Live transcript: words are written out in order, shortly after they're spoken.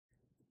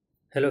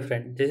Hello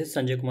friend, this is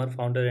Sanjay Kumar,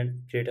 founder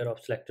and creator of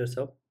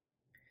SelectorsHub.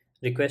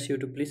 Request you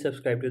to please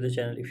subscribe to the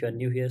channel if you are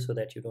new here so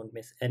that you don't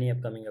miss any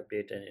upcoming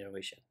update and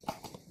innovation.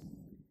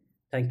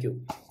 Thank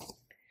you.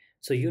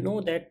 So you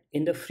know that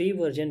in the free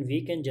version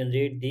we can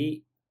generate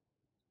the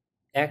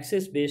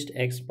access based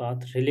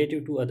XPath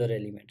relative to other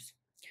elements.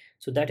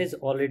 So that is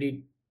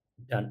already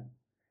done.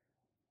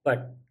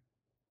 But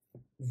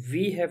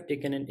we have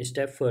taken a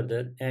step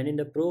further, and in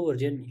the pro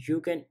version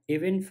you can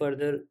even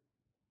further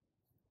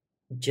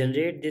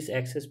generate this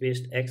access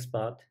based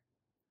XPath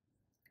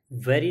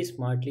very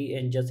smartly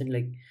and just in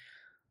like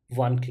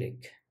one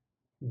click.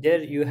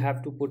 There you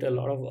have to put a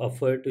lot of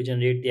effort to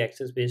generate the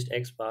access based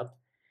XPath.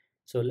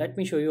 So let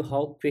me show you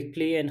how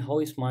quickly and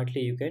how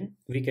smartly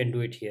we can do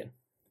it here.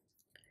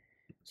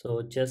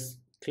 So just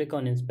click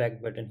on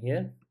inspect button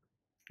here,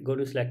 go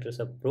to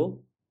SelectorsHub Pro.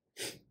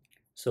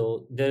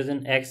 So there is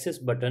an access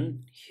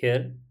button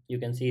here, you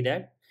can see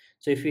that.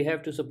 So if we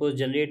have to suppose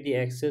generate the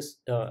access,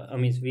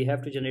 we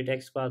have to generate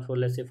XPath for,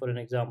 let's say for an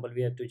example,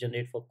 we have to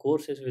generate for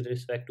courses with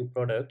respect to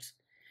products.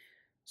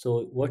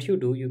 So what you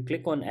do, you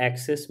click on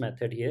access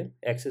method here,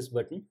 access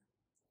button.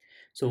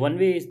 So one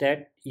way is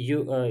that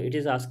it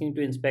is asking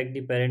to inspect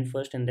the parent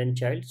first and then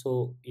child.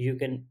 So you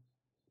can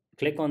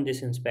click on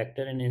this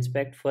inspector and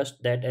inspect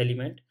first that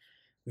element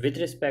with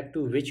respect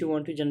to which you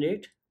want to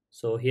generate.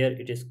 So here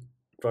it is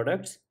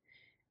products,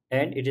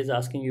 and it is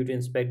asking you to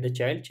inspect the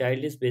child.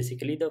 Child is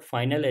basically the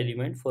final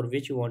element for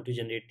which you want to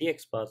generate the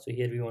XPath. So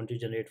here we want to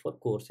generate for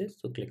courses.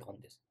 So click on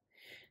this.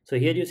 So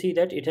here you see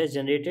that it has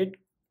generated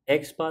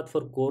XPath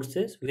for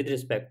courses with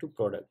respect to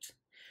products.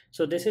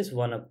 So this is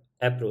one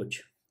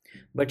approach.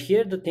 But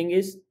here the thing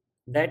is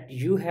that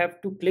you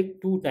have to click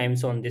two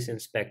times on this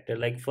inspector.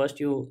 Like first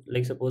you,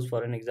 like suppose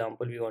for an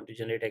example, we want to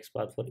generate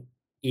XPath for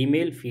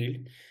email field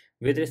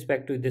with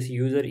respect to this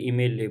user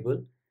email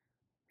label.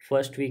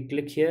 First we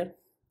click here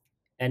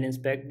and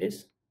inspect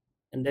this,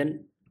 and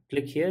then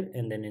click here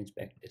and then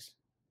inspect this.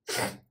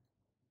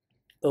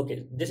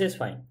 Okay, this is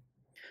fine.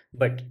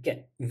 But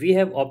we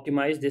have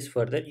optimized this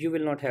further. You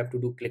will not have to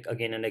do click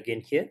again and again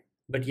here.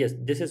 But yes,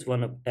 this is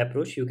one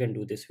approach you can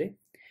do this way.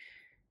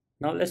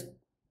 Now let's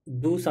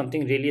do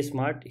something really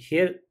smart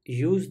here.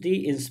 Use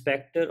the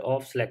inspector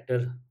of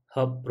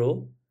SelectorsHub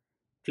Pro.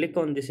 Click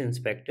on this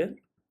inspector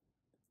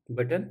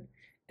button,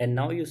 and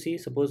now you see,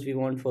 suppose we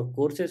want for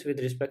courses with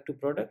respect to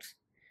products.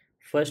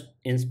 First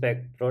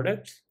inspect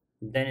products,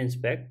 then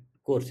inspect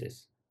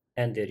courses,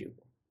 and there you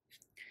go.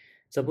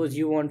 Suppose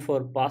you want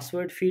for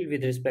password field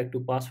with respect to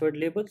password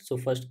label. So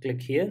first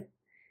click here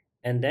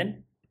and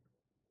then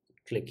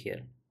click here,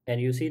 and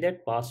you see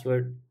that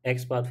password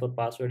XPath for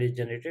password is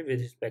generated with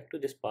respect to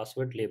this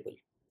password label.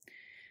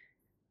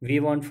 We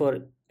want for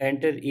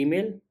enter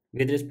email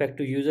with respect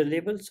to user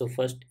label. So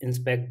first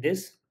inspect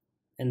this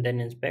and then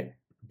inspect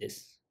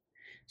this.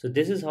 So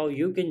this is how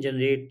you can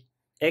generate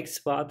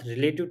XPath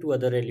related to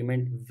other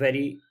element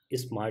very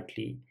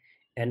smartly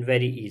and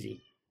very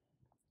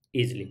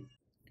easily.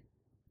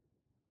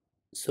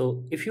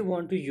 So if you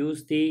want to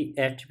use the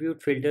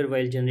attribute filter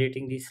while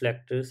generating the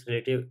selectors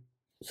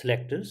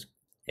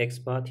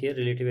XPath here,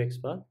 relative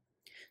XPath,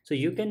 so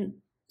you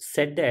can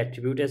set the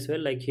attribute as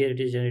well. Like here it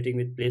is generating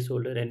with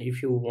placeholder, and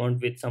if you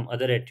want with some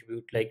other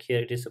attribute, like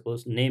here it is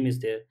suppose name is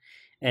there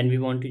and we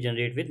want to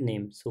generate with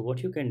name. So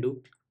what you can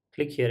do,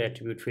 click here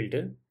attribute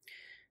filter.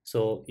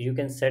 So you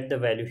can set the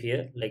value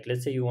here, like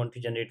let's say you want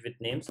to generate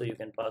with name, so you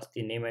can pass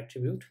the name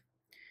attribute,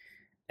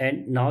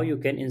 and now you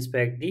can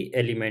inspect the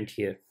element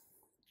here.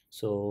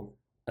 So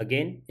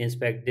again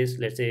inspect this,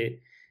 let's say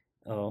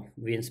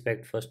we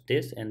inspect first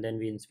this and then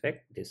we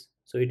inspect this.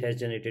 So it has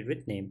generated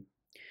with name.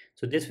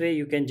 So this way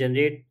you can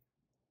generate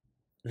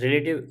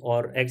relative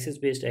or access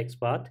based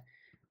XPath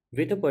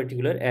with a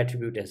particular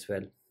attribute as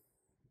well.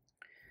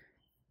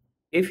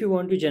 If you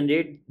want to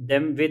generate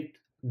them with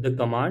the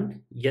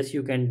command, yes,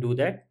 you can do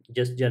that.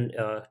 Just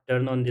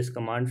turn on this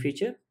command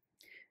feature,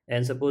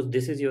 and suppose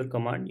this is your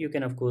command. You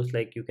can of course,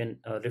 like you can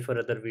refer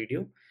other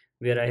video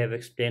where I have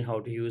explained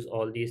how to use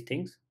all these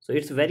things. So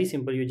it's very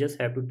simple. You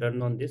just have to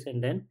turn on this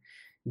and then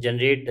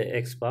generate the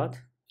XPath,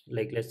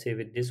 like let's say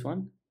with this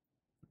one,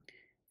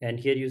 and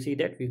here you see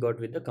that we got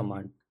with the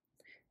command.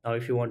 Now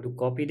if you want to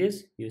copy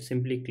this, you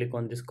simply click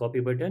on this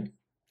copy button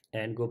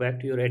and go back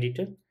to your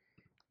editor,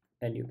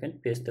 and you can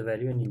paste the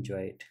value and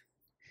enjoy it.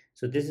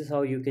 So this is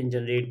how you can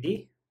generate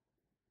the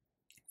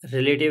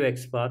relative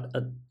XPath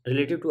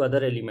relative to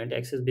other element,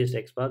 access based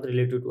XPath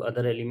relative to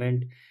other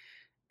element.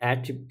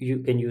 You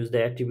can use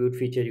the attribute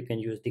feature, you can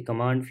use the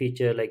command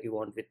feature, like you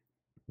want with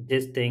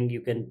this thing,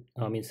 you can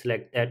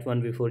select that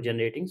one before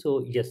generating.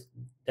 So yes,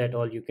 that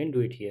all you can do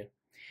it here,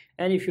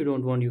 and if you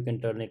don't want, you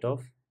can turn it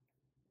off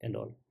and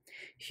all.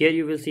 Here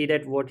you will see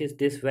that what is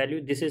this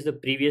value. This is the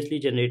previously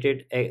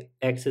generated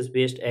access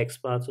based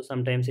XPath. So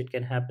sometimes it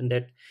can happen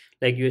that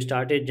like you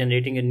started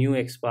generating a new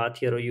XPath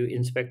here, or you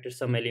inspected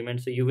some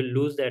element, so you will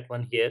lose that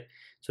one here.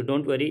 So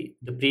don't worry,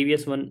 the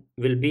previous one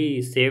will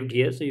be saved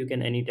here, so you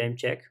can anytime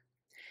check.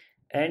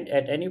 And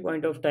at any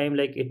point of time,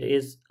 like it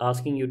is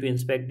asking you to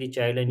inspect the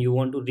child and you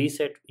want to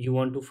reset, you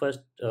want to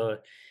first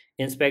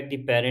inspect the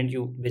parent,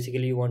 you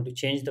want to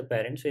change the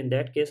parent. So in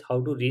that case,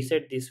 how to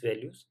reset these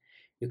values?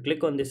 You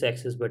click on this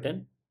access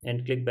button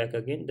and click back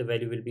again, the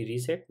value will be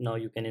reset. Now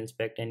you can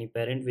inspect any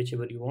parent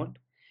whichever you want,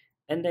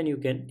 and then you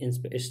can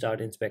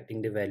start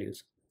inspecting the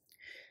values.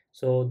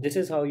 So this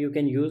is how you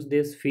can use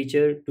this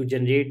feature to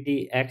generate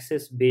the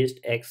access based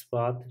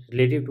XPath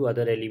relative to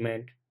other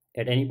element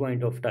at any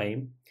point of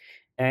time.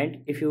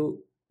 And if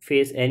you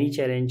face any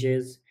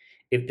challenges,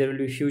 if there will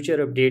be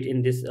future update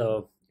in this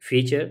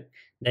feature,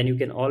 then you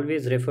can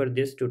always refer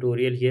this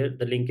tutorial here.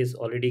 The link is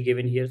already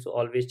given here, so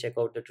always check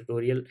out the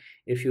tutorial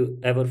if you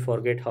ever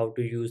forget how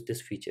to use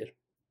this feature.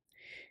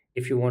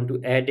 If you want to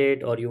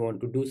edit or you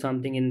want to do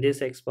something in this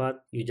XPath,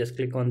 you just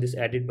click on this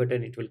edit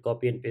button. It will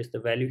copy and paste the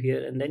value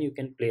here, and then you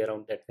can play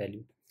around that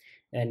value,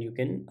 and you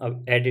can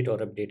edit or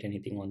update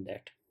anything on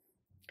that.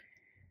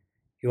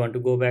 You want to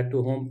go back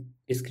to home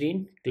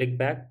screen, click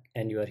back,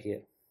 and you are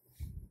here.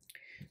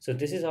 So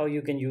this is how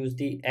you can use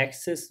the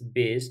access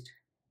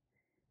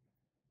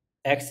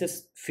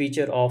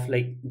feature of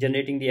like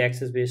generating the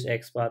access based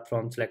XPath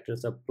from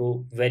SelectorsHub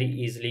Pro very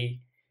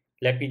easily.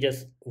 Let me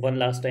just one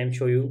last time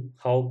show you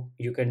how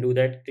you can do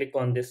that. Click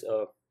on this.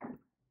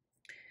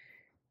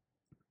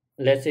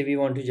 Let's say we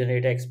want to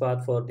generate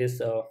XPath for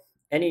this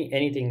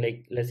anything,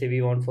 like let's say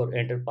we want for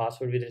enter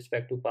password with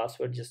respect to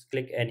password. Just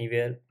click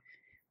anywhere,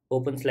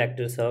 open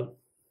SelectorsHub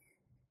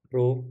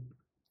Pro,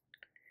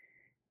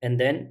 and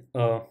then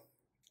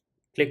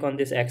click on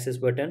this access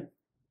button.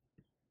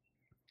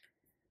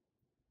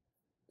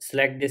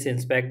 Select this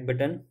inspect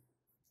button.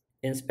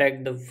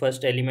 Inspect the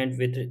first element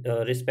with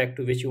respect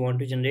to which you want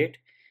to generate,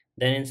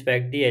 then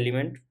inspect the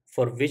element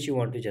for which you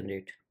want to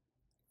generate,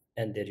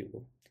 and there you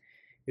go.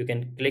 You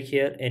can click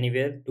here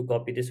anywhere to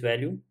copy this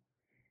value.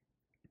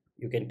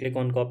 You can click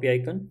on copy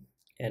icon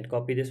and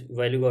copy this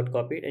value got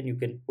copied, and you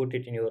can put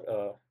it in your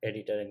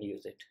editor and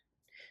use it.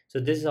 So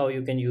this is how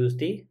you can use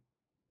the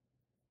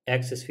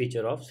access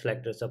feature of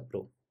SelectorsHub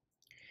Pro.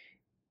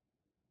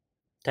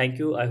 Thank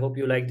you. I hope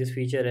you like this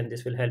feature, and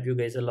this will help you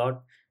guys a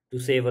lot to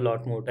save a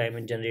lot more time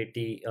and generate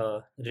the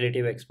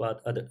relative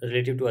XPath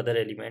relative to other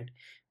element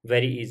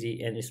very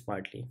easy and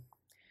smartly.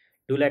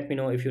 Do let me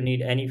know if you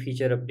need any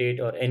feature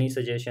update or any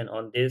suggestion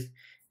on this,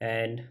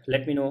 and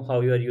let me know how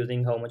you are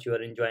using, how much you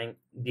are enjoying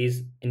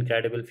these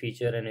incredible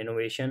feature and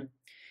innovation.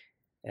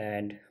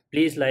 And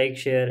please like,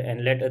 share,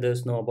 and let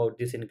others know about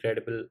this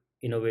incredible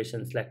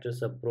innovation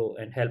SelectorsHub Pro,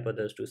 and help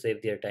others to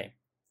save their time.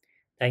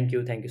 Thank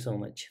you so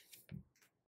much.